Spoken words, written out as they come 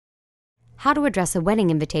how to address a wedding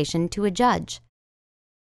invitation to a judge.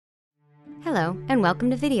 Hello, and welcome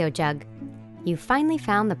to Videojug. You finally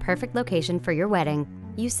found the perfect location for your wedding.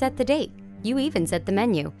 You set the date. You even set the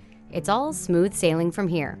menu. It's all smooth sailing from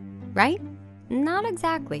here, right? Not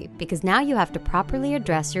exactly, because now you have to properly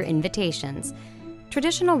address your invitations.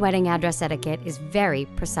 Traditional wedding address etiquette is very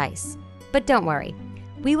precise. But don't worry,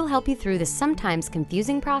 we will help you through this sometimes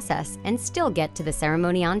confusing process and still get to the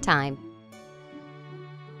ceremony on time.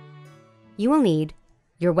 You will need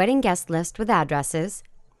your wedding guest list with addresses,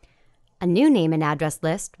 a new name and address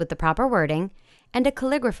list with the proper wording, and a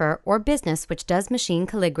calligrapher or business which does machine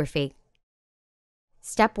calligraphy.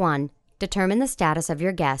 Step 1. Determine the status of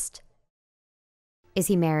your guest. Is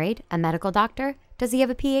he married, a medical doctor? Does he have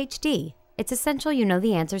a PhD? It's essential you know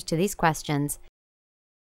the answers to these questions.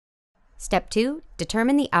 Step 2.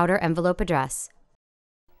 Determine the outer envelope address.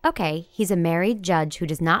 Okay, he's a married judge who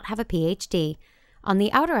does not have a PhD. On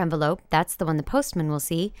the outer envelope, that's the one the postman will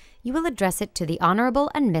see, you will address it to the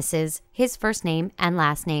Honorable and Mrs., his first name and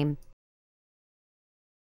last name.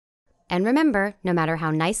 And remember, no matter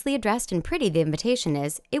how nicely addressed and pretty the invitation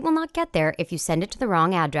is, it will not get there if you send it to the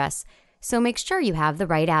wrong address, so make sure you have the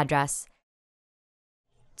right address.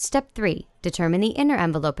 Step 3. Determine the inner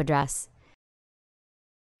envelope address.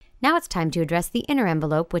 Now it's time to address the inner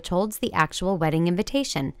envelope which holds the actual wedding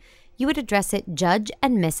invitation. You would address it Judge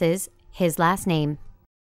and Mrs., his last name.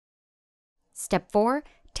 Step 4.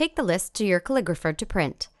 Take the list to your calligrapher to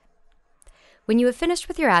print. When you have finished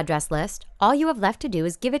with your address list, all you have left to do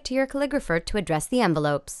is give it to your calligrapher to address the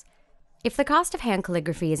envelopes. If the cost of hand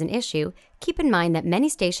calligraphy is an issue, keep in mind that many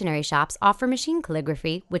stationery shops offer machine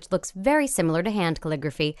calligraphy, which looks very similar to hand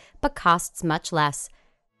calligraphy, but costs much less.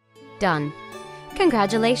 Done.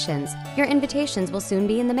 Congratulations! Your invitations will soon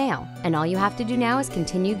be in the mail, and all you have to do now is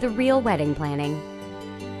continue the real wedding planning.